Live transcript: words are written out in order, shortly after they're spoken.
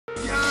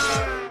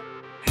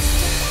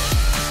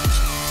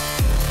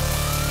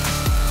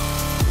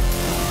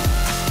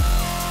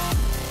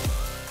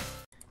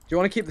you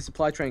want to keep the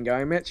supply train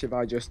going, Mitch, if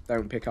I just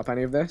don't pick up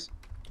any of this?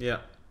 Yeah.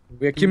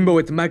 We are Kimbo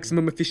with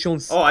maximum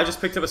efficiency. Oh, I just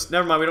picked up a...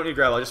 Never mind, we don't need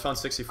gravel. I just found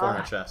 64 in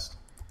our chest.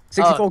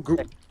 64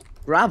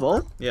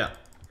 gravel? Yeah.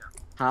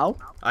 How?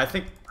 I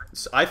think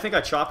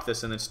I chopped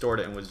this and then stored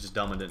it and was just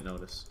dumb and didn't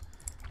notice.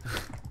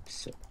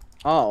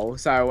 Oh,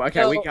 so,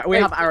 okay, we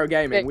have Arrow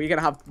Gaming. Vic. We're going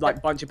to have, like,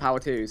 a bunch of power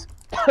 2s.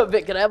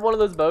 Vic, can I have one of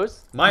those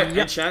bows? My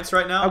enchants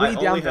right now, Oh, we I need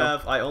the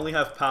only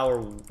have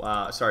power,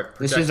 sorry,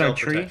 This is our projectile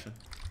tree? protection.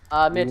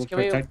 Mitch, can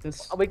we... protect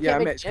this? Oh, we can't Yeah,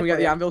 make Mitch, can we get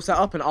the yet. anvil set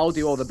up, and I'll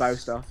do all the bow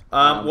stuff.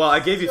 Well, I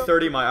gave you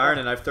 30 my iron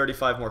and I have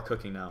 35 more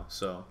cooking now,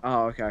 so...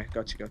 Oh, okay,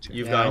 gotcha.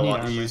 You've Yeah, got I a need lot,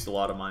 you armor. used a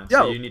lot of mine, Yo,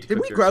 so you need to did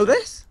cook we yours grow too.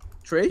 this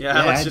tree? Yeah,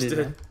 Yeah, Alex I just did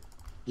did. that.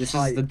 This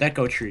is the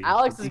deco tree.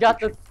 Alex has got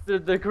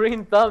the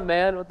green thumb,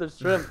 man, with the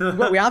shrimp.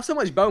 But we have so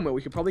much bone meal,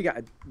 we could probably get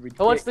a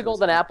Who wants the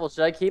golden apple?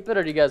 Should I keep it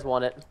or do you guys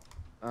want it?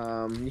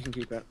 You can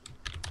keep it.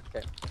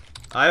 Okay.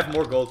 I have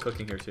more gold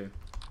cooking here too.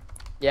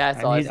 Yeah,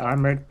 I need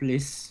armor,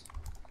 please.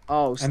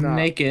 Oh, snap. I'm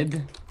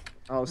naked.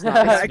 Oh,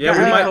 snap.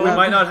 Yeah, we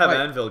might not have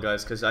anvil,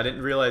 guys, because I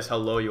didn't realize how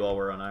low you all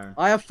were on iron.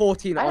 I have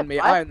 14 on me.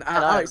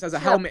 Alex has a Yeah.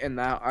 helmet in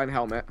there. Iron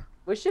helmet.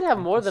 We should have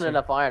more than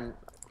enough iron.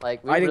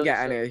 Like, we I didn't really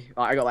get should. any.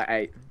 Like, I got like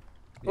 8.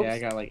 Yeah, I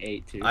Oops. got like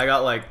 8 too. I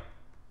got like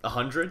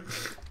 100.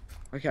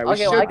 Okay, we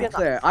Okay, should well, be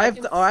clear. I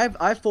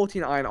have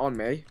 14 iron on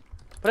me.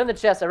 Put it in the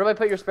chest. Everybody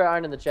put your spare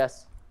iron in the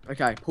chest.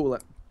 Okay, pull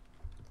it.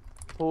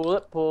 Pull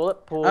it, pull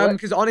it, pull it.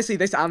 Because honestly,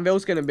 this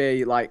anvil's gonna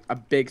be like a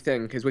big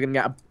thing because we're gonna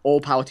get all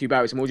power 2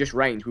 bows and we'll just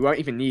range. We won't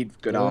even need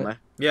good armor.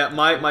 Yeah,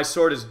 my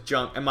sword is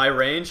junk, and my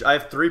range, I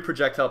have 3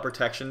 projectile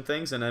protection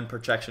things and then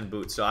protection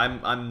boots, so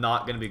I'm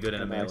not gonna be good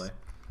in a Nice. melee.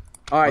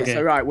 All right, Okay.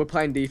 so we're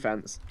playing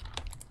defense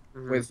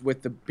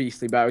with the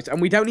beastly bows,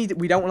 and we don't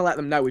want to let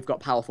them know we've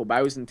got powerful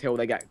bows until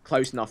they get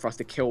close enough for us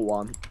to kill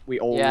one. We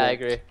all Yeah, I want.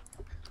 agree.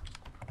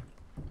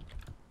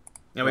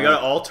 And we gotta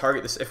all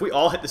target this. If we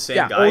all hit the same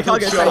Yeah, guy, all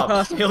target the same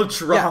person. he'll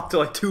drop to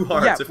like 2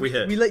 hearts if we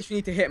hit. We literally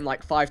need to hit him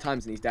like 5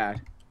 times and he's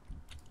dead.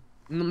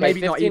 Okay,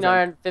 Maybe not 15 even.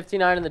 iron,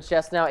 15 iron in the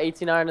chest now,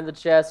 18 iron in the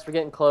chest. We're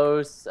getting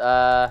close.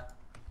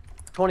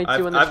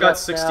 22 in the I've got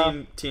chest 16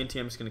 now. TNT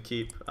I'm just gonna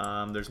keep.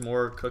 There's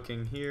more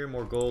cooking here,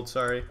 more gold,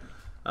 sorry.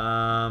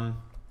 What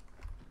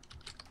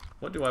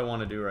do I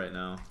want to do right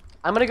now?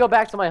 I'm gonna go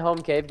back to my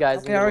home cave, guys.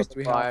 How many arrows do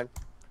we have? Iron.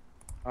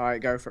 All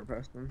right, go for it,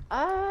 Preston.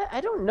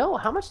 I don't know.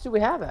 How much do we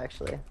have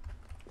actually?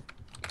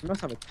 You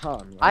must have a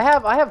ton. I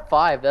Right? have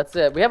 5. That's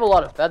it. We have a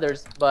lot of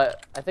feathers,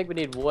 but I think we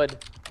need wood.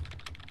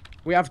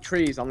 We have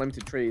trees,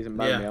 unlimited trees, and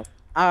bone Yeah. meal.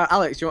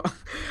 Alex, you want...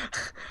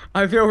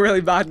 I feel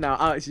really bad now.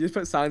 Alex, you just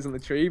put signs on the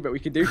tree, but we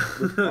could do...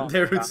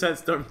 Their root sense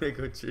don't make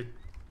a tree.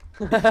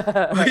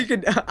 we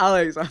could...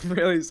 Alex, I'm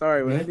really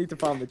sorry. We don't need to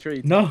farm the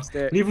tree. No,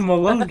 Stick. leave him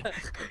alone.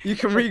 You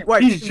can wait.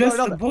 He's you can just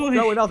grow a another. boy.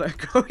 Grow another.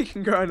 We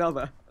can grow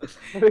another.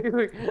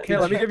 Here,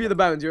 let me give you the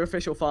bones. You're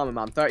official farmer,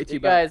 man. 32 You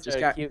bones. guys Just are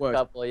a get cute wood.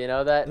 couple, you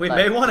know that? We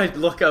Like, may want to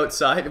look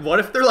outside. What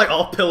if they're like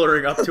all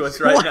pillaring up to us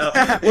right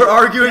now? We're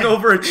arguing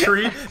over a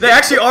tree. They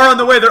actually are on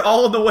the way. They're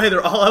all on the way.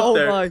 They're all up Oh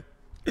there. my.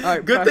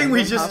 Alright, Good thing we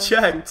Preston, just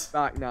have- checked.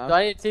 Back now. Do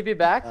I need to TP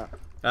back?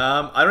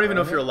 I don't even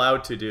know if you're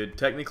allowed to, dude.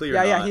 Technically,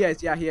 you're Yeah, not. he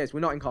is. Yeah, he is. We're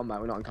not in combat.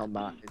 We're not in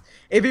combat.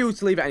 If he was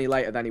to leave it any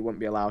later, then he wouldn't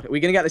be allowed. Are we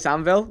gonna get this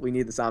anvil? We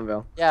need this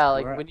anvil. Yeah,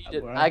 like Where- we need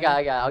it. where I got.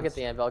 am I? I'll get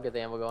the anvil. I'll get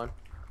the anvil going.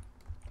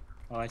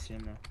 Oh, I see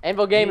him now.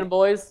 Anvil gaming,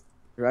 boys.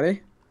 You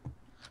ready?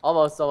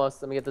 Almost.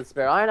 Let me get the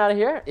spare iron out of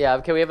here. Yeah.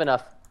 Okay, we have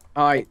enough.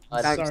 All right.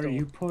 I'm Thanks. Sorry,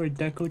 you poor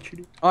deco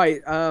tree. All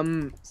right.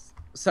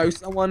 So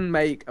someone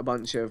make a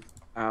bunch of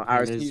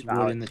arrows. to There's use wood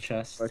that. in the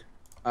chest.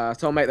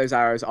 Someone make those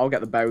arrows. I'll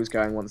get the bows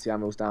going once the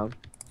anvil's down.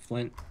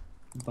 Flint,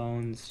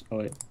 bones. Oh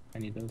wait, I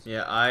need those.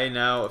 Yeah, I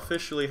now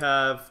officially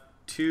have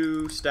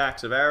 2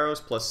 stacks of arrows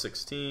plus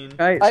 16.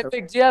 Okay. I So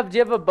think. Do you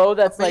have a bow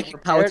that's like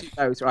power repaired? 2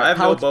 bows. Right. I have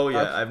power no bow 2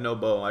 yet. bows. I have no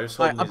bow. I just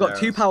hold Right, I've got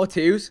 2 power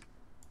 2s.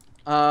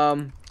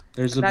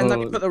 There's a Then let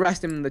me bow. put the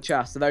rest in the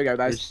chest. So there we go.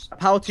 There's There's a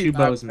power 2 2 bow.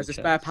 bows in There's the a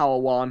spare chest. power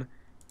 1.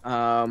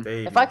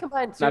 Baby. If I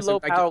combine 2 That's a low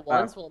big- power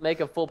ones, will it make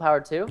a full power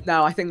 2?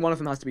 No, I think one of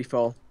them has to be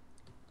full.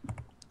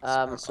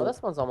 Oh,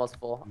 this one's almost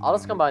full. I'll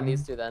just combine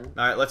these 2 then.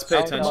 All right, let's pay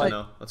Oh, attention no.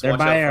 though. Let's They're watch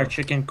by our out.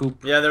 chicken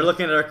coop. Yeah, they're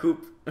looking at our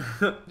coop.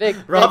 Vic,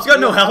 Rob's Vic, got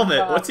no you-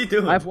 helmet. What's he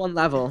doing? I have 1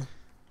 level.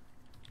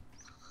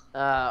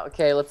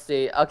 Okay, let's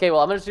see. Okay,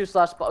 well I'm gonna do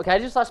slash spawn. Can I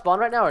do slash spawn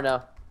right now or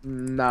no?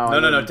 No.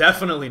 No,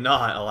 definitely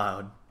not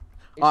allowed.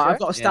 You I've sure?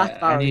 got a stack Yeah,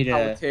 of I arrows, need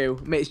power a- 2.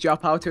 Mitch, do you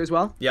have power 2 as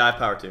well? Yeah, I have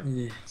power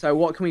 2. So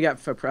what can we get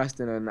for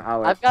Preston and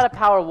Alex? I've got a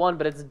power 1,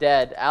 but it's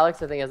dead.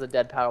 Alex, I think, has a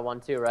dead power 1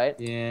 too, right?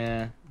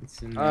 Yeah,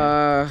 it's in there.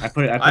 Uh, I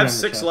put it. I, put I it have in the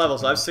 6 chest.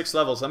 levels. I have 6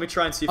 levels. Let me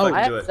try and see if Oh, I I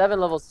can do have it. 7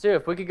 levels too.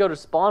 If we could go to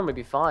spawn, we'd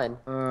be fine.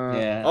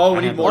 Yeah. Oh, we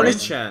I need have more those.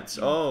 enchants.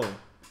 Oh.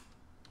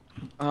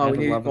 Oh, have we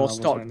need 11 more levels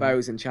stock right now.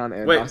 bows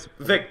enchanted. Wait, That's-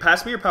 Vic,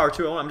 pass me your power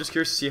 2. I'm just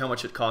curious to see how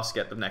much it costs to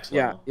get the next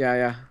Yeah, level.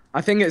 yeah. I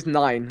think it's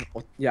 9.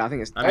 Yeah, I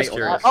think it's I'm 8 just or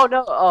curious. Oh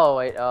no! Oh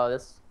wait! Oh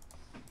this.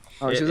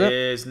 Oh, It is it?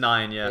 is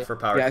 9, yeah, for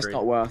power Yeah, 3. it's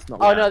not worth.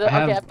 Not Oh worth. no! Yeah. Okay,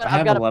 I I've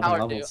have got a 11 power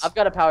 2. levels. I've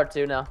got a power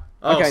 2 now.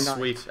 Oh, Okay, nice.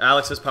 sweet.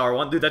 Alex has power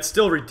 1. Dude, that's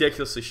still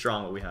ridiculously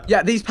strong what we have.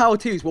 Yeah, these power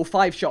 2s will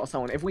 5-shot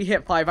someone. If we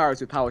hit 5 arrows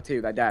with power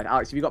 2, they're dead.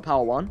 Alex, have you got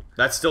power 1?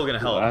 That's still going to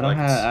help. I don't like,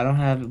 have. I don't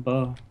have a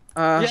bow.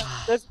 Yeah,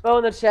 there's bow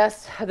in the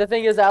chest. The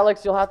thing is,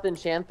 Alex, you'll have to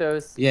enchant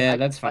those. Yeah,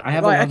 that's fine. I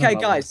have Right, 11 okay,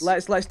 levels.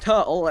 guys, let's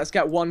turtle. Let's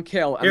get one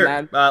kill, and Here,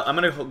 then I'm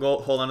gonna go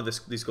hold on to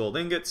these gold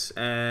ingots,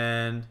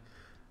 and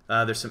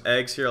there's some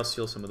eggs here. I'll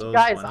steal some of those.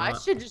 Guys, Why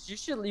not?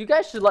 you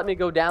guys should let me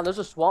go down. There's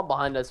a swamp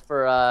behind us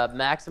for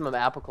maximum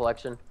apple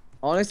collection.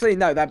 honestly,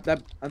 no,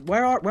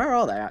 where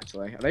are they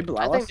actually? Are they below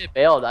I us? think they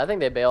bailed. I think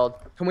they bailed.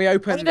 Can we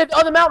open?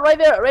 Oh, the mountain right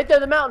there,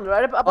 the mountain,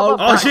 right up. Oh,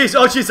 Oh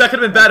jeez, that could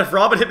have been bad. If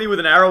Robin hit me with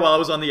an arrow while I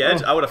was on the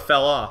edge, I would have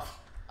fell off.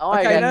 Oh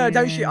my Okay, God. no,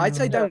 don't shoot. I'd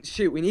say don't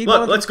shoot. We need.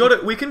 Look, let's go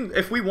to. We can,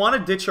 if we want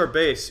to ditch our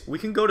base, we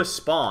can go to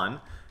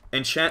spawn,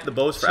 enchant the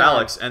bows for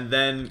Alex, and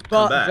then come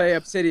But back. the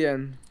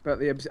obsidian.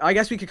 I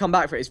guess we could come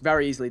back for it. It's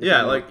very easily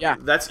defended.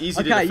 That's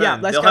easy to Okay, defend. yeah,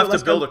 let's They'll go. have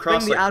Let's to build go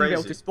across bring the like anvil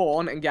crazy. to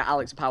spawn and get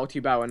Alex a power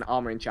 2 bow and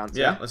armor enchants.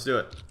 Yeah, let's do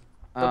it.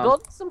 We're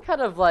building some kind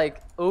of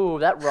like, ooh,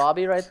 that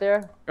Robbie right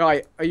there.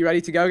 Right, are you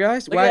ready to go,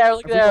 guys? Look at the arrow,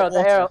 look at the arrow, the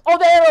arrow. Oh,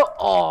 the arrow!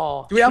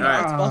 Oh! Do we have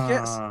Alright. ice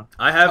buckets?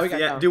 I have. we got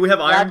Yeah, down. do we have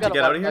Yeah, iron I've to got a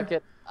get out water of here?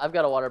 bucket. I've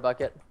got a water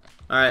bucket.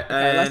 All right,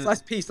 Okay, and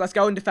let's peace. Let's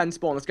go and defend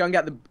spawn. Let's go and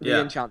get the Yeah.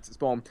 enchants at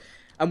spawn,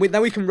 and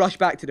then we can rush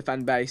back to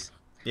defend base.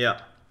 yeah.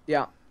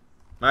 Yeah.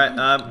 All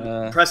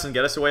right, Preston,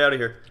 get us a way out of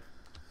here.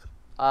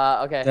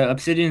 Okay. The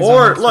obsidian's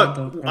Or almost look,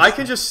 done, though, I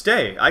can just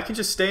stay. I can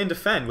just stay and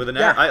defend with an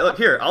Yeah. arrow. Look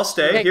here, I'll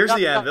stay. Okay, Here's jump,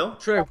 the jump. anvil.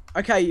 True.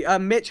 Okay,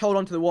 Mitch, hold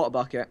on to the water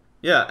bucket.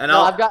 Yeah, and No,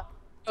 I'll I've got.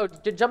 Oh,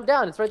 jump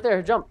down. It's right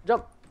there. Jump. There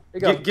you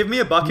go. give me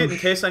a bucket in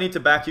case I need to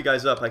back you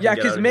guys up. I can Yeah, get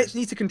out because of Mitch here.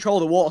 needs to control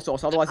the water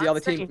source, otherwise the I'm other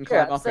team staying can here,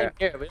 climb I'm up staying it.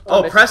 here. We don't Oh,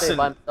 want Mitch to stay Preston.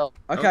 by himself.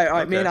 Okay,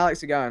 alright, me okay. and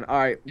Alex are going.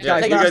 Alright, Yeah,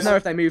 guys, you let us guys- know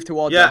if they move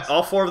towards Yeah, us.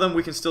 all 4 of them,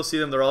 we can still see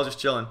them. They're all just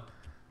chilling.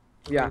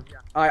 Yeah.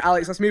 Alright,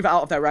 Alex, let's move it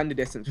out of their render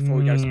distance before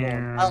we go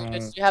spawn. Oh,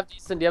 Mitch, do you have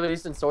a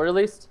decent sword at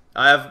least?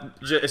 I have.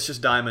 It's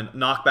just diamond.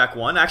 Knockback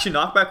 1. Actually,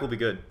 knockback will be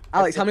good.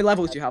 Alex, how many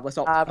levels do you have? Let's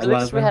op. I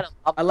wish we had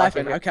a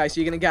 11. bucket Okay, so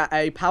you're gonna get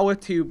a power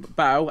 2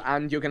 bow,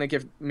 and you're gonna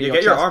give me You your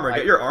get your chest armor. plate.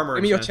 Get your armor.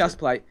 Give me your enchanted. chest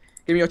plate.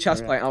 Give me your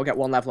chest plate, and I'll get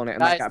 1 level on it,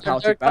 and then Guys, get a power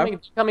they're 2 bow.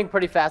 coming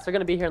pretty fast. They're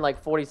gonna be here in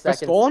like 40 For seconds.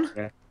 spawn?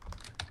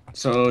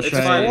 So It's should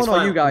I? fine, it's Spawn or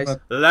fine. you guys?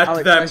 Let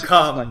Alex, them where's your chest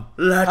come.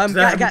 Let them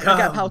Get a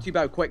come. power 2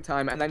 bow, quick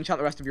time, and then enchant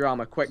the rest of your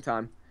armor, quick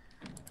time.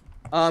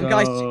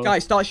 So-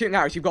 Guys, start shooting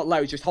arrows. You've got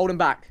loads. Just hold them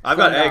back. I've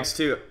Slow got them down. eggs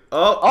too.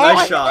 Oh, Oh,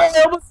 nice shot.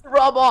 I almost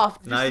rub off.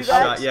 Did you Nice see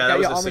that? shot. Yeah, that Get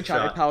was your a armor sick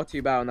enchanted shot. power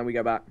 2 bow, and then we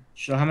go back.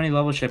 So how many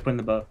levels should I put in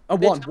the bow? Oh,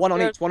 Mitch, one on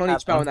how each many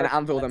bow, and then arrows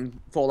anvil them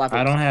 4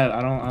 levels.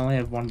 I only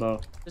have 1 bow.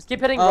 Just keep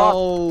hitting rock.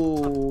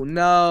 Oh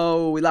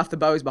no, we left the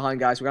bows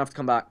behind, guys. We're gonna have to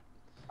come back.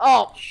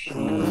 Oh,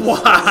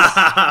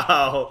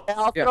 Wow. yeah,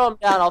 I'll Yeah. throw him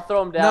down. I'll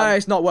throw him down. No,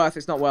 it's not worth.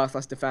 It's not worth.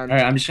 Let's defend.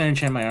 Alright, I'm just gonna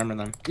enchant my armor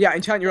then. Yeah,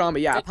 enchant your armor.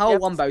 Yeah, a Mitch, power you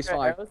have 1 bow's spare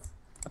fine. arrows?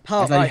 A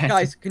power. I thought you Right, had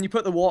guys, can you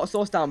put the water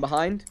source down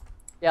behind?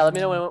 Yeah, let me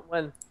know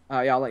when.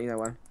 Yeah, I'll let you know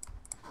when.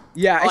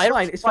 Yeah, Oh, it's I don't-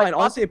 fine. It's fine.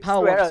 Honestly, a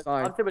power 1's arrows.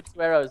 fine. I'll do with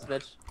 2 arrows,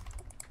 Mitch.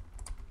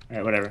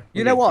 Alright, whatever.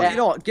 You We're know good. what? Yeah. You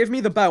know what? Give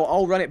me the bow.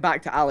 I'll run it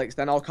back to Alex.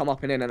 Then I'll come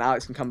up and in, and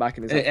Alex can come back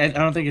in his. I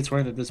don't think it's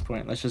worth it at this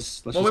point. Let's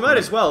just. Well, we just might go.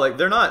 as well. Like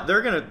they're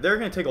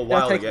gonna take a Yeah,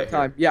 while to take your get here.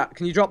 time. Yeah,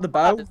 can you drop the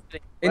bow This is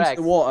getting into wrecked.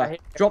 the I water?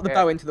 hate Drop the hair.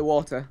 bow into the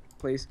water,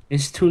 please.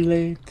 It's too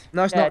late.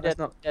 No, it's Yeah, not. I It's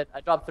did. not. I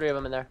dropped 3 of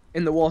them in there.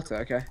 In the water.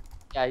 Okay,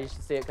 Yeah, you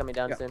should see it coming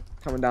down Yeah. soon.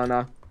 coming down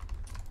now.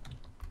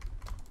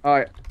 All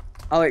right,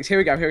 Alex. Here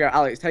we go. Here we go.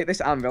 Alex, take this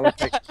anvil. and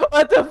take-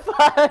 What the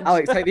fuck?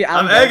 Alex, take the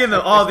I'm anvil. egging them.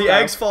 take Oh, this the bow.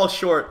 eggs fall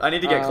short. I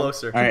need to get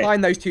closer. Alright.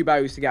 Combine those 2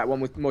 bows to get one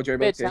with more Mitch,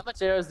 durability. how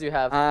much arrows do you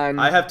have?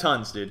 And I have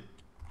tons, dude.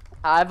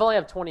 I've only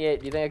have 28.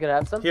 Do you think I could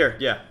have some? Here,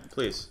 yeah,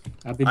 please.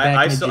 I'll be back.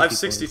 I in a still have jiffy,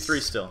 63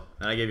 boys. still,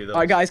 and I gave you those.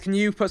 all right, guys, can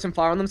you put some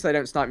fire on them so they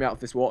don't snipe me out of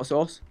this water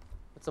source?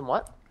 Put some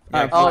what?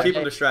 Yeah, Oh, keep yeah,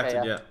 them distracted.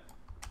 yeah, Yeah. yeah.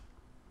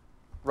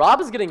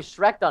 Rob is getting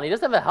Shrek'd on. He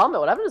doesn't have a helmet.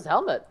 What happened to his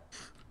helmet?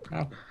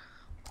 Oh.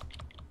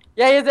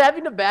 Yeah, he's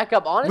having to back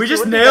up. Honestly, We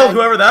just wouldn't be nailed bad.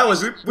 whoever that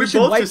was. We should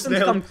both wait just for them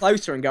to come nailed.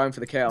 closer and go in for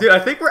the kill. Dude, I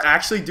think we're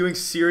actually doing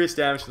serious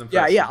damage to them.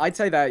 Yeah, Preston. yeah, I'd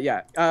say that.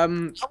 Yeah.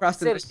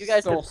 Preston, say that you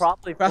guys could source.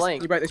 probably Preston,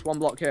 flank. you break this 1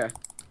 block here.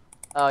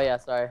 Oh yeah,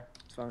 sorry.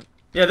 It's fine.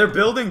 Yeah, they're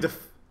building.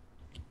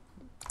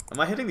 Am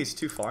I hitting these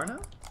too far now?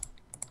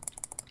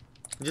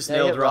 I just Yeah,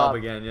 you nailed hit Rob Rob.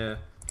 again. Yeah.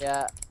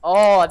 Yeah.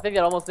 Oh, I think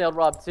I almost nailed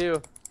Rob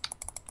too.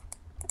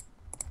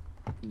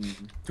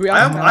 Do we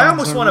have I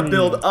almost want to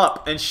build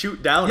up and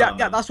shoot down Yeah, on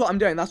yeah, them. that's what I'm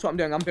doing. That's what I'm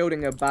doing. I'm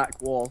building a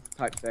back wall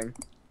type thing.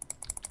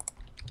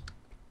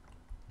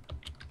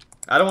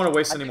 I don't want to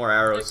waste any more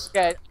arrows.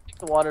 Okay, take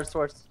the water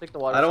source. Take the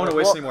water. I don't want to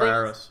source. waste Well, any more thing-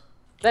 arrows.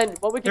 Then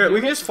what we can Here, do? we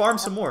can Mitch- just farm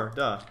some more.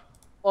 Duh.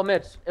 Well,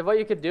 Mitch, if what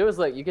you could do is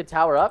like you could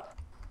tower up.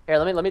 Here,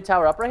 let me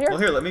tower up right here. Well,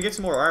 here, let me get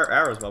some more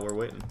arrows while we're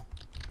waiting.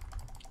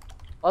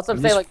 That's what I'm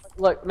I'm saying. just- Like,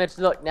 look, Mitch,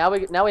 look. Now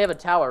we have a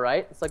tower,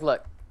 right? It's like,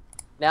 look.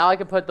 Now I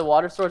can put the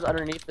water source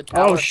underneath the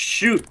tower. Oh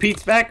shoot,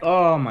 Pete's back.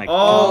 Oh my god.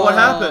 Oh, what Oh,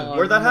 happened?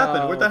 Where'd that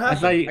happen? Where'd that no. I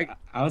happen? thought you,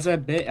 I was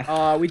at bit.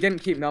 We didn't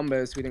keep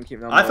numbers. We didn't keep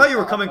numbers. I thought you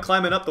were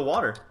climbing up the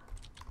water.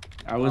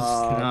 I was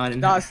not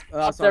in. That's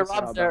Rob's there. honestly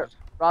Rob's our there. bad.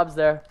 Rob's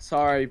there.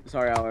 Sorry,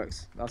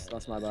 Alex.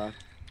 That's my bad.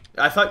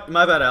 I thought,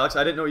 my bad, Alex.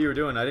 I didn't know what you were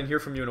doing. I didn't hear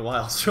from you in a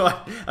while, so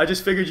I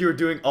just figured you were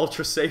doing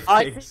ultra safe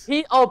things.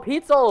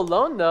 Pete's all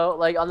alone though.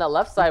 Like on that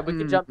left side, we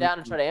can jump down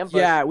and try to ambush.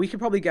 Yeah, we could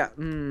probably get.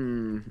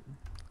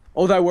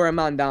 Although we're a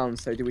man down,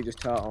 so do we just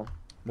turtle?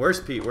 Where's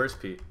Pete? Where's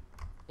Pete?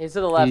 He's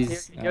to the left.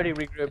 He's, He already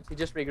regrouped. He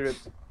just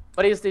regrouped.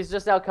 But he's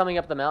just now coming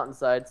up the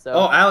mountainside. So.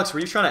 Oh, Alex, were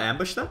you trying to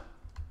ambush them?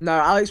 No,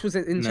 Alex was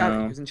enchanting.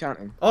 No. He was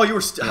enchanting. Oh, you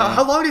were.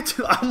 How long did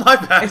you? Oh, my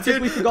bad, It's because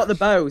dude. we forgot the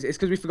bows. It's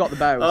because we forgot the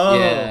bows. Oh.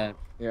 Yeah.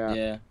 Yeah.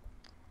 Yeah.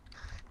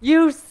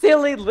 You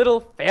silly little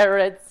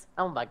ferrets!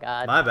 Oh my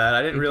god. My bad.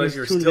 I didn't It realize was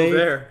you were too still late.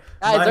 there.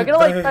 Guys, My they're gonna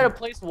like bad. try to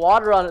place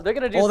water on it. They're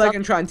gonna do Or they're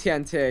something. gonna try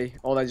and TNT,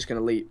 or they're just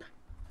gonna leap.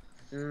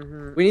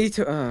 Mhm. We need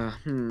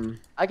to.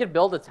 I could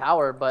build a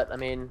tower, but I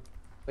mean,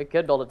 we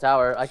could build a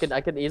tower. I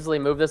could easily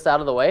move this out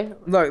of the way.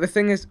 Look, the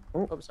thing is.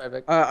 Oh, Oops, sorry,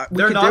 Vic. we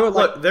They're could not. do it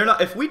like, Look, they're not.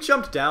 If we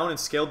jumped down and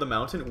scaled the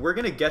mountain, we're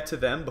gonna get to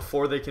them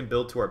before they can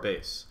build to our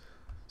base.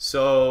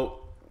 So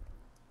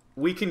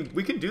we can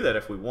do that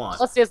if we want.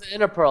 Unless he has an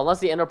ender pearl. Unless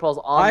the ender pearl's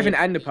on. I have you. an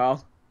ender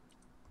pearl.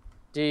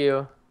 Do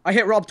you? I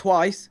hit Rob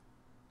twice.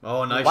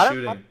 Oh, nice Why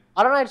shooting.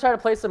 Why don't I try to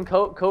play some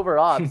covert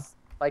ops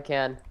if I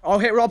can? I'll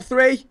hit Rob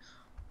 3.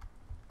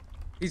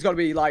 He's got to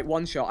be like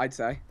one shot, I'd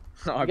say.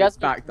 You guys,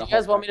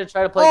 want me to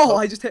try to play? Oh,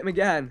 I just hit him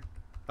again.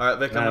 All right,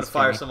 Vic, I'm gonna That's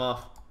fire funny. some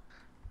off.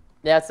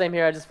 Yeah, same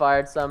here. I just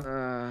fired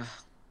some.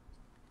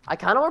 I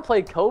kind of want to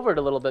play covert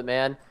a little bit,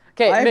 man.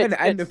 Okay, I have Mitch, an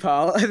ender Mitch,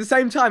 pearl. At the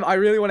same time, I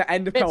really want to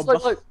ender Mitch,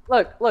 pearl.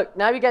 look.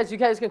 Now you guys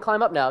can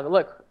climb up now.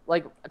 Look,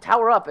 like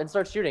tower up and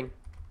start shooting.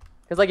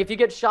 Because like if you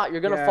get shot, you're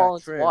gonna Yeah, fall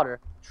into true. water.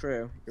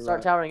 True. You're Start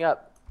right. towering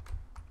up.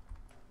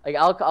 Like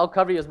I'll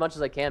cover you as much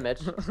as I can, Mitch.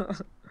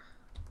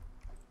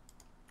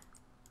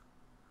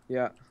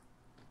 Yeah.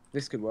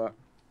 This could work.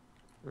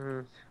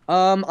 Mhm.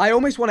 I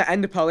almost want to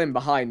ender pearl in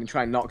behind and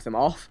try and knock them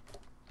off.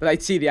 But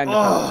they'd see the ender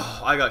pearl.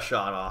 Oh, I got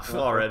shot off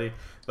already,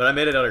 but I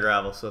made it out of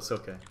gravel, so it's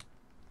okay.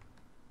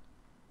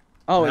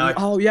 Oh, now and,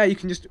 I- oh yeah, you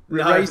can just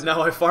raise.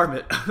 Now I farm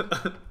it.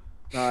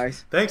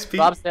 Nice. Thanks, Pete.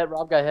 Rob's hit.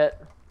 Rob got hit.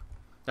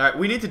 All right,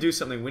 we need to do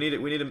something. We need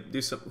to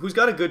do something. Who's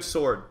got a good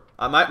sword?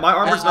 My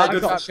armor's Yeah, not I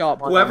good. got For, a sharp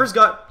one. whoever's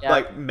got Yeah.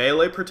 like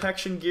melee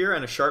protection gear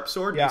and a sharp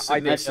sword Yeah, needs to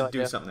I do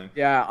do. something.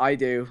 Yeah, I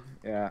do.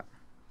 Yeah.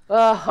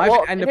 I I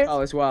have an ender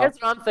pearl as well. Here's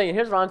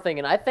what I'm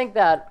thinking. I think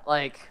that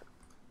like,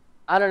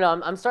 I don't know.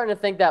 I'm starting to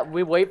think that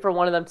we wait for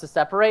one of them to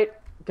separate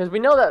because we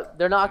know that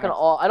they're not gonna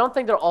all. I don't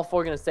think they're all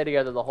four gonna stay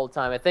together the whole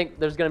time. I think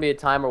there's gonna be a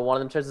time where one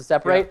of them tries to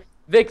separate. Yeah.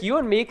 Vic, you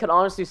and me could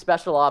honestly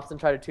special ops and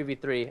try to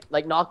 2v3,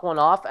 like knock one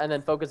off and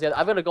then focus the other.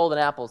 I've got a golden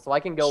apple, so I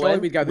can go Surely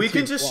in. we'd go the We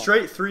can 2v1. just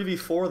straight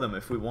 3v4 them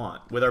if we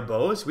want. With our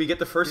bows, we get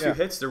the first few Yeah.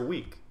 hits, they're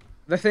weak.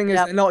 The thing is,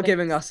 Yeah, they're not but-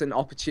 giving us an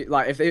opportunity.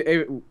 Like,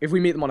 if we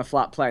meet them on a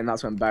flat plane,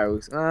 that's when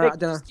bows. I Vic,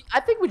 don't know. I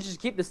think we should just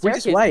keep the We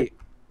staircase. just wait.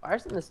 Why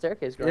isn't the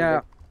staircase growing? Yeah.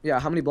 Vic? Yeah.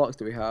 How many blocks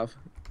do we have?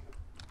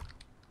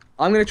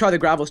 I'm gonna try the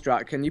gravel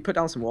strat. Can you put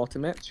down some water,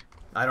 Mitch?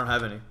 I don't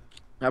have any.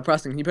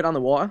 Preston, can you put down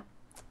the water?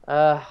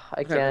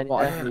 I can.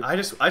 what? Yeah. Man, I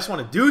just want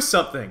to do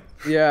something.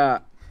 Yeah.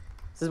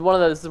 This is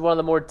one of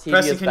the more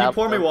tedious. Preston, can you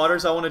pour me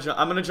battles. waters?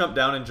 I'm gonna jump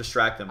down and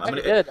distract them. I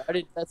already did.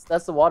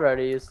 That's the water I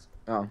already used.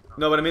 Oh.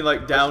 No, but I mean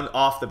like down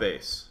off the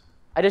base.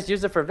 I just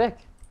used it for Vic.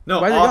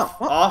 No, Where'd it off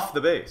go? What? off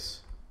the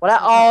base.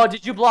 Oh,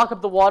 did you block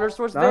up the water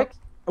source, No. Vic?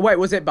 Wait,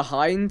 was it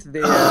behind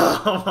the?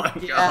 Oh my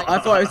god. Yeah, I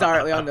thought it was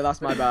directly under.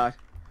 That's my bad.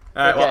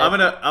 All right, well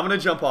Okay. I'm gonna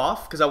jump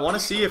off because I want to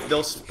see if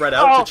they'll spread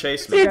out to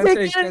chase me.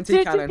 TNT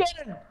TNT cannon.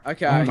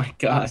 Okay. Oh my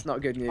God. That's not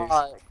good news.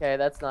 Okay,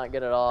 that's not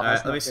good at all. All right,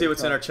 let not me see good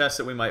what's in at our all. chest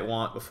that we might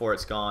want before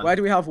it's gone. Where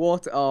do we have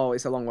water? Oh,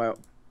 it's a long way up.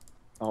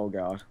 Oh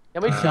god.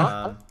 Can we jump?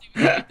 I don't think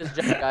we can beat this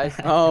jump, guys.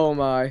 Oh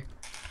my.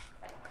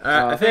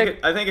 All right, Vic.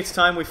 I think it's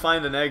time we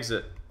find an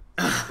exit.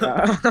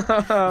 Yeah.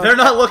 They're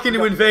not looking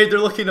to invade; they're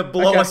looking to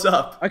blow Okay. us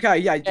up. Okay,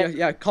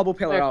 yeah, cobble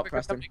pillar Come out, here,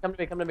 Preston. come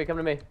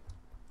to me.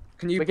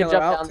 Can you We can pillar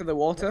jump out down. to the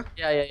water?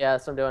 Yeah,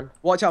 that's what I'm doing.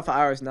 Watch out for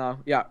arrows now.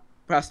 Yeah,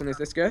 Preston, is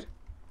this good?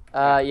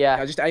 Yeah.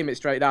 Yeah, just aim it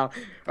straight down.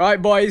 All right,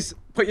 boys,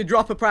 put your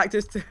dropper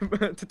practice to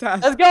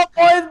test. Let's go,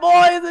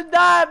 boys, and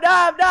dive!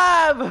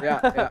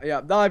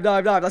 Yeah.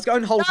 Dive. Let's go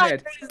and hold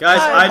mid. Guys,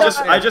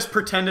 Dive. I just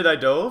pretended I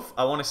dove.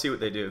 I want to see what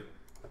they do.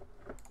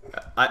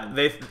 I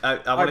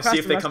want to see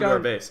if Preston, they let's come to go. our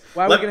base.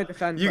 Where are we gonna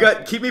defend, You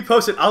Preston? got keep me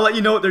posted. I'll let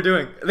you know what they're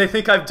doing. They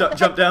think I've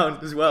jumped down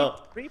as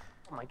well.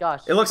 Oh my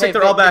gosh. It looks Hey, like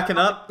they're all Vic, backing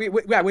up.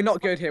 We're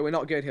not good here. We're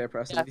not good here,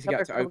 Preston. Yeah, We need to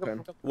get to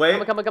open.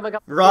 Wait. Come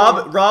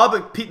on.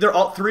 Rob, Pete. They're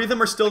all three of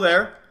them are still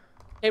there.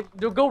 Hey,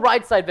 go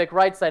right side, Vic.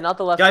 Right side, not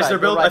the left Guys, side. they're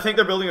Go building. right I think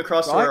they're building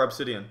across Right? our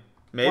obsidian.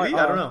 Maybe Right,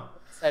 I don't know.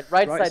 side.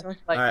 Right Right side. side?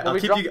 Like, All right, when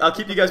we I'll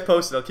keep you guys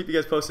posted. Okay.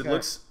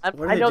 Looks. What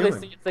are I they know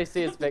doing? they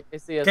see us, Vic. They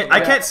see us. I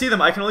can't see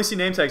them. I can only see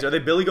name tags. Are they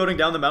billy goating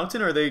down the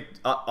mountain or are they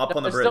up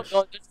on the bridge?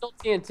 They're still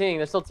TNTing.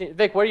 They're still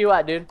Vic, where are you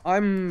at, dude?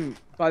 I'm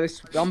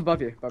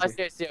above you. I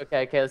see.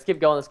 Okay. Let's keep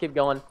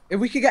going. If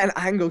we could get an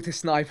angle to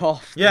snipe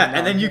off. Yeah,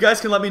 and then you guys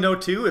can let me know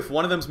too if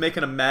one of them's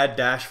making a mad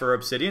dash for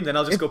obsidian. Then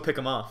I'll just go pick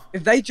them off.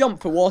 If they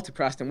jump for water,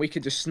 Preston, we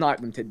could just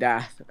snipe them to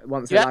death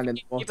once You they have land to in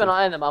the keep an water.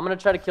 eye on them. I'm gonna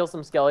try to kill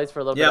some skellies for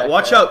a little bit. Yeah, extra.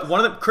 watch out.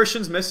 One of them,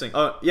 Christian's missing.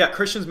 Oh, yeah,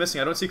 Christian's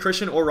missing. I don't see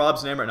Christian or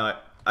Rob's name right now.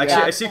 Actually,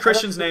 Yeah. I see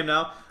Christian's name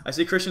now. I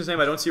see Christian's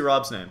name. I don't see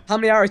Rob's name. How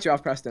many arrows do you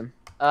have, Preston?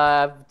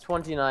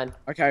 29.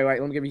 Okay,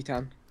 wait, let me give you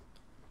 10.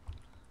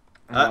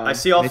 I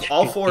see all Mitch, four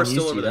are can you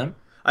still see over there. them?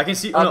 I can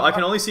see. No, I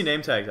can only see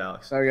name tags,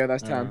 Alex. There we go,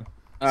 that's 10.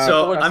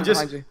 So I'm behind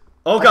just. you.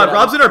 Oh god,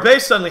 Rob's in our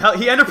base suddenly.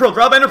 He ender pearled.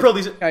 Rob ender pearled.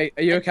 He's. Okay,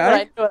 are you I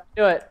okay?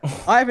 do it.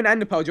 I have an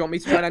ender pearl. Do you want me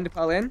to try an ender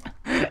pearl in?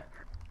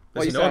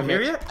 Does he know I'm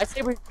here yet? I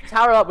say we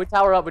tower up. We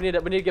tower up. We need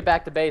to get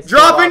back to base.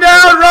 Dropping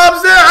down.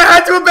 Rob's there. I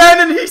had to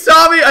abandon. He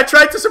saw me. I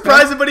tried to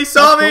surprise him, but he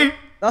saw me.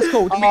 That's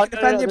cool. We no, can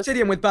defend the this-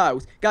 obsidian with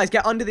bows. Guys,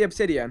 get under the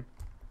obsidian.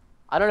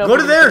 I don't know. Go if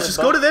to we can theirs. defend Just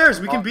them go to both. theirs.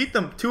 We can beat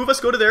them. 2 of us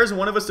go to theirs and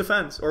 1 of us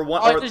defends. Or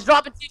one. Oh, Or, he's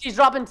dropping TNT. He's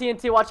dropping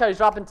TNT. Watch out. He's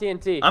dropping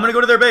TNT. I'm gonna go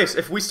to their base.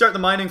 If we start the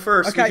mining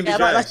first, Okay, we can be yeah,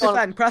 right, let's jacked.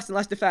 defend. Preston,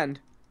 let's defend.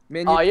 Me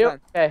and Oh, you?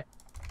 defend. Okay.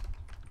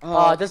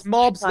 Oh, this these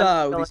mobs time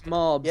though. killing- These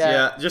mobs. Yeah.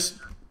 Yeah,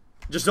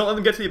 just don't let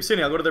them get to the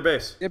obsidian. I'll go to their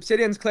base. The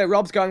obsidian's clear.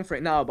 Rob's going for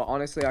it now, but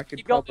honestly, I could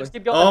Keep going. probably. Just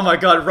keep going. Oh my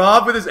god,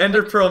 Rob with his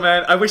ender pearl,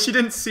 man. I wish he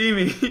didn't see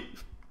me.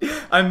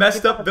 I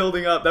messed up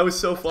building up. That was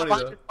so funny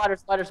though.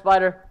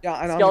 Spider. Yeah,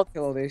 and I'm gonna Skeleton.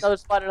 kill all these.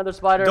 Another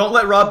spider. Don't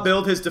let Rob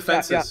build his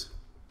defenses. Yeah.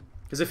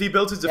 Because if he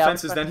builds his Yeah,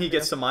 defenses, I'm then he trying to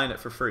gets to mine it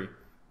for free.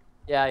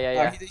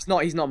 Yeah. He's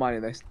not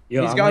mining this.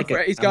 Yo, He's I'm going like for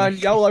a- it. He's I'm going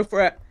like- YOLO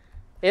for it.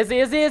 Is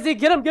he?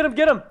 Get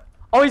him.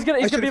 Oh, he's gonna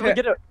be should've able to hit.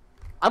 get it.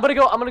 I'm gonna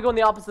go on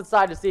the opposite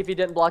side to see if he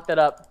didn't block that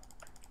up.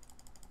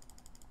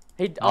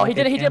 He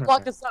did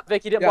block this up,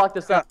 Vic. He didn't block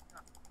this up.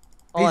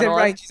 He's in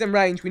range. He's in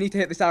range. We need to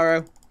hit this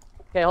arrow.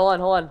 Okay, hold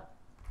on.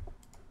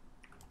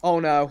 Oh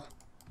no.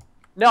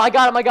 No, I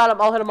got him.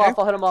 I'll hit him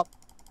off.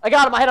 I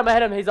got him. I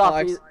hit him. He's off.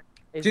 Nice.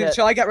 He's Dude, hit.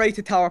 shall I get ready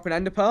to tower up an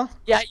ender pearl?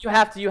 Yeah, you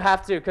have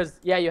to, cause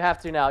yeah, you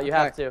have to now. You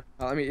have to.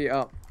 Oh, let me eat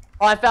up.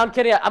 Oh, I found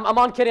Kenny. I'm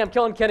on Kenny. I'm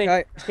killing Kenny.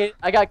 Okay.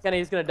 I got Kenny.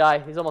 He's gonna die.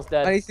 He's almost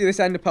dead. I need to do this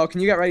ender pearl. Can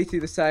you get ready to do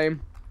the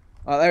same?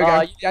 Oh, there we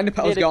go. The ender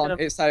pearl's need to gone. get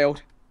him. It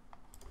sailed.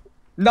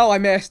 No, I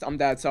missed. I'm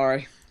dead.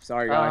 Sorry,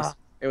 guys. Ah.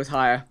 It was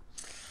higher.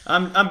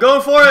 I'm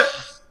going for it.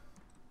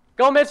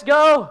 Go, Mitch.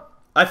 Go.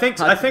 I think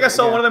I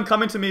saw one of them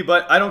coming to me,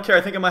 but I don't care.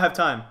 I think I might have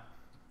time.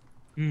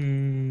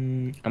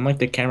 I'm like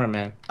the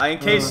cameraman. I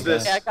encased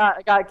this. Yeah,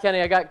 I got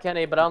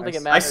Kenny, but I don't think it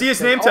Nice. matters. I see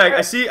his name tag.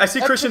 I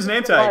see Christian's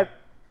name tag.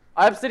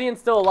 Our Obsidian's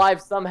still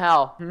alive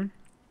somehow.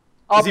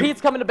 Oh, Is he-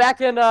 Pete's coming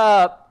back in.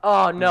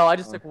 Oh no, I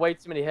just took way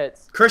too many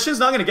hits. Christian's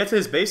not gonna get to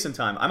his base in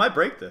time. I might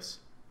break this.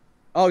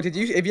 Oh, did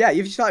you? If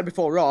you started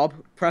before Rob,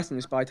 Preston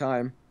just by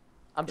time.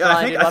 I'm Yeah,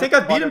 trying. I think I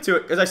beat him to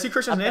it because I see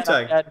Christian's name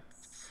tag.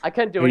 I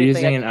couldn't do We're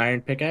anything. using an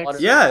iron pickaxe.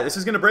 Yeah, this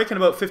is gonna break in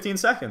about 15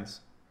 seconds,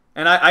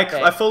 and I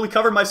Okay. fully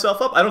covered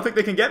myself up. I don't think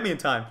they can get me in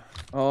time.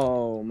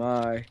 Oh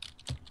my.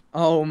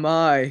 Oh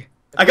my.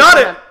 I got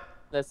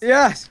it.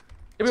 Yes.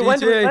 Did we win?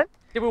 GG.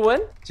 Did we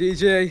win?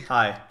 GG.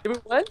 Hi. Did we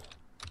win?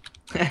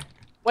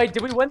 Wait,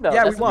 did we win though?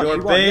 Yeah, we That's- won. Your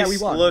we won. Yeah, base we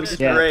won. looks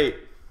Yeah. great.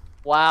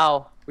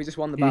 Wow. We just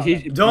won the battle.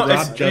 Don't- Rob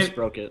it's- just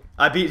broke it.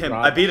 I beat him.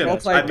 Rob, I beat him. well I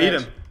played, beat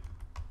Mitch. him.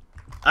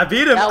 I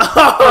beat him. That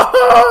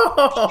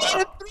Oh,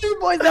 Three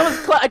boys. That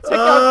was I took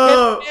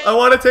out Kenny. I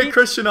want to take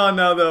Christian on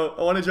now, though.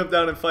 I want to jump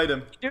down and fight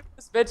him. Do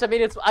this, bitch. I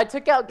mean, I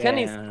took out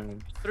Kenny's Damn.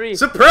 3.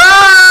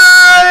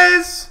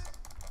 Surprise!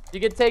 You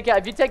can take out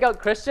if you take out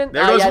Christian.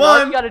 There goes yeah, no,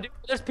 one. you gotta do.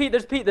 There's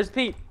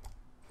Pete.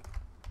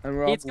 And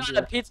Rob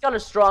Pete's got a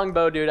strong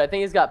bow, dude. I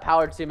think he's got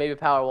power 2, maybe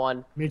power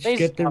 1. Mitch, He's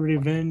get the strong.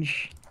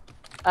 revenge.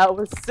 That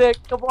was sick.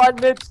 Come on,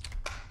 Mitch.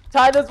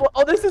 Tie this one.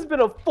 Oh, this has been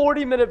a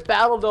 40-minute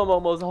battle dome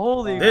almost.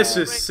 Holy. This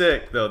crap. is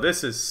sick, though.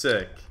 This is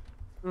sick.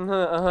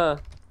 I'll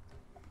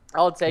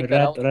take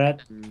that.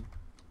 Rat.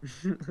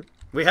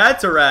 We had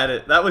to rat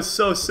it. That was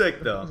so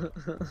sick, though.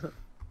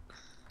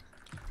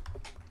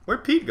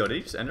 Where'd Pete go? Did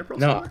he just ender pearl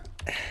No. somewhere?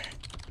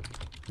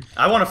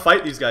 I want to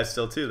fight these guys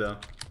still, too, though.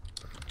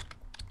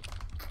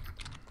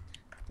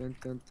 Dun,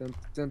 dun, dun,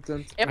 dun,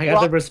 dun. If I got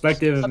the Rob-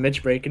 perspective of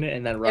Mitch breaking it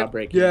and then Rob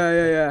breaking it.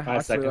 Yeah.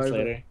 5 seconds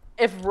later.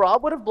 If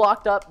Rob would have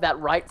blocked up that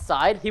right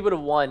side, he would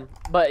have won.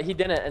 But he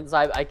didn't, and so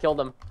I killed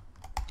him.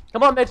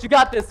 Come on, Mitch. You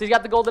got this. He's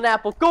got the golden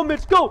apple. Go,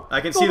 Mitch. Go. I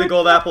can Go, see the Mitch.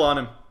 gold apple on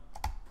him.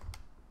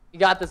 You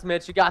got this,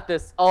 Mitch. You got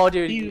this. Oh,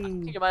 dude. I Phew.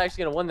 think you might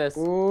actually gonna win this.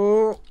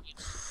 Ooh.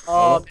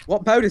 Oh,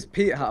 What bow does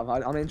Pete have?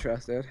 I'm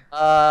interested.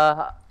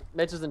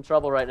 Mitch is in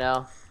trouble right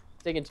now.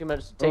 Taking too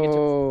much.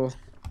 Oh.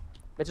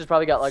 Mitch has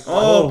probably got like.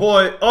 Oh, Oh.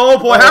 boy. Oh,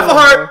 boy. Half a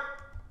heart.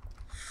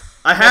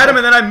 I had him,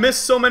 and then I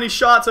missed so many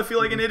shots. I feel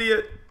like an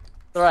idiot.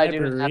 All right,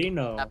 dude.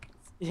 Pepperino.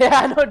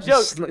 Yeah, no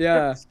joke.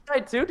 Yeah.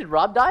 Right, too. Did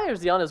Rob die or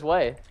is he on his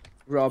way?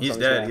 Rob's He's on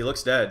his dead. way. He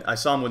looks dead. I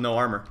saw him with no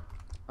armor.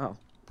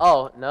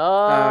 Oh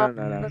no.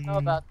 No. I don't know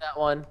about that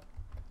one.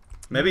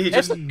 Maybe he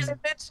It's just... okay,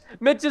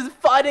 Mitch is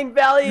fighting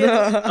valiant.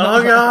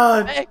 Oh,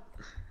 God. Hey,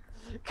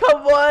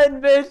 come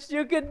on, Mitch.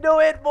 You can do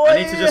it, boy.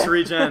 I need to just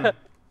regen.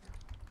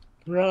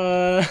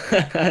 Run.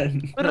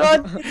 Run.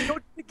 Go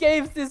to the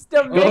cave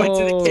system. Go Make,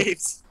 into Oh. the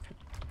caves.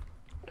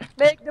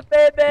 make the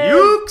baby.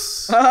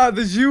 Ukes!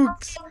 The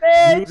Jukes.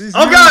 Mitch.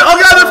 Oh,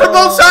 God. They're from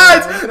both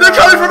sides. They're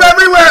coming from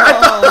everywhere.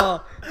 I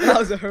thought... That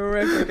was a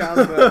horrific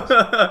ambush.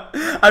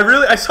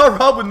 I saw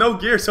Rob with no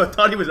gear, so I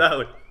thought he was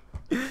out.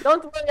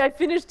 Don't worry. I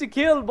finished the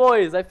kill,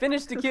 boys. I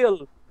finished the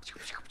kill.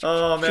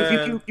 Oh,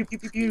 man. Pew, pew, pew,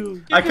 pew,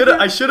 pew.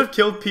 I should have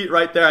killed Pete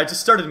right there. I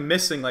just started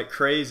missing like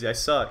crazy. I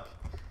suck.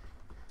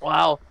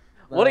 Wow.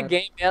 What a Nice.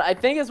 game, man. I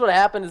think is what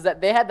happened is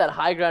that they had that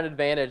high ground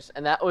advantage,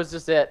 and that was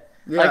just it.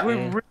 Yeah. Like, we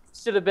really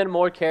should have been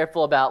more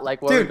careful about,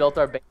 like, where we Dude, built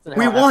our base and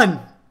We how won.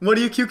 What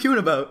are you QQing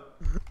about?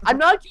 I'm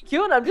not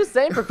QQing. I'm just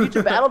saying for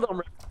future Battle Dome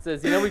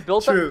references. You know, we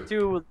built True. up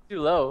too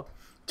low.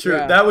 True.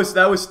 Yeah. That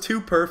was too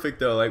perfect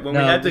though. Like when we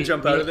No, had to we-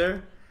 jump we- out of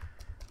there.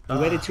 We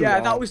waited too Yeah,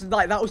 long.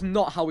 that was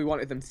not how we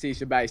wanted them to siege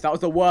the base. That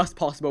was the worst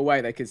possible way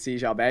they could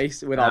siege our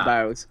base with our Nah.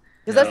 bows.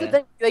 Because that's the Yeah.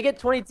 thing. They get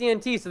 20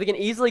 TNT, so they can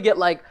easily get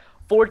like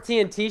 4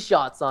 TNT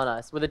shots on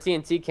us with a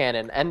TNT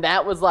cannon. And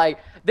that was like,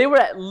 they were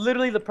at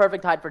literally the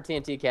perfect height for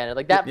TNT cannon.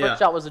 Like that Yeah. first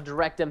shot was a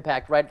direct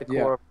impact right at the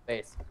Yeah. core of the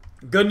base.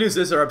 Good news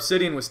is our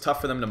obsidian was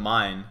tough for them to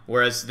mine,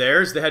 whereas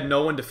theirs they had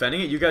no one defending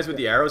it. You guys with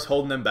the arrows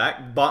holding them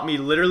back bought me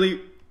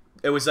literally.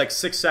 It was like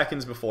 6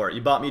 seconds before.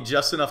 You bought me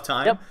just enough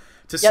time Yep.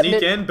 to Yep, sneak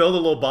Mitch. in, build a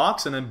little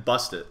box, and then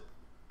bust it.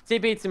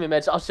 TP to me,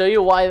 Mitch. I'll show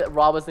you why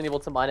Rob wasn't able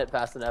to mine it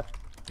fast enough.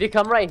 If you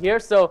come right here,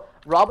 so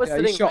Rob was Yeah,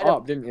 sitting you shot right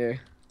up, didn't you?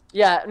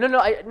 Yeah,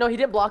 no, he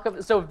didn't block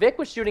up. So Vic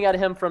was shooting at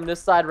him from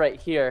this side right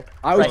here.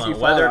 I was Right. too Hold on,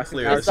 far. weather I think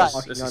clear. I This was is,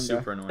 fucking this is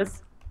under. super annoying.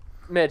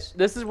 Mitch,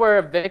 this is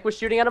where Vic was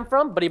shooting at him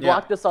from, but he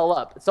blocked this all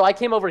up. So I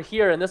came over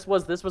here, and this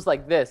was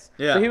like this.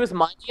 Yeah. So he was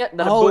mining it, and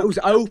then Oh, boom. it was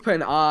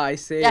open. Ah, I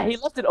see. Yeah, he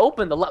left it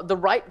open. The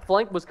right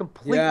flank was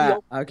completely Yeah,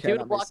 open. okay, If he would that have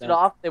makes blocked it sense.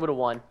 off, they would have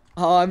won.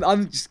 Oh,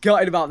 I'm just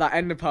gutted about that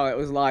ender pearl. It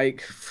was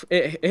like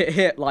it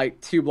hit like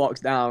 2 blocks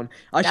down.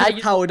 I should have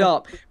you- towered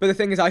up, but the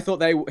thing is, I thought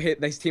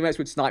these teammates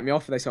would snipe me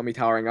off if they saw me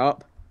towering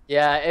up.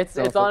 Yeah, it's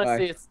So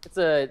honestly okay.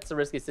 it's a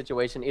risky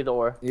situation either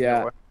or. Yeah.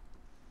 Either or.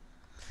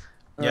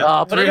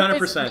 Yeah, but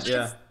anyways, 300%.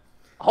 Yeah.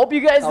 Hope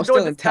you guys That was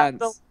enjoyed still this episode.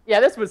 intense. Yeah,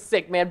 this was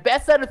sick, man.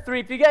 Best out of 3.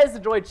 If you guys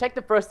enjoyed, check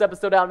the first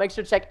episode out. Make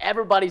sure to check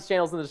everybody's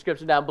channels in the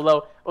description down below.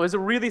 It was a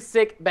really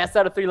sick best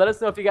out of 3. Let us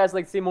know if you guys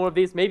like to see more of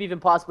these, maybe even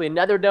possibly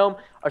another dome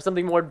or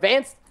something more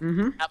advanced. Have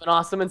an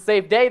awesome and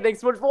safe day. Thanks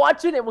so much for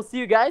watching, and we'll see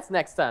you guys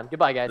next time.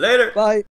 Goodbye, guys. Later. Bye.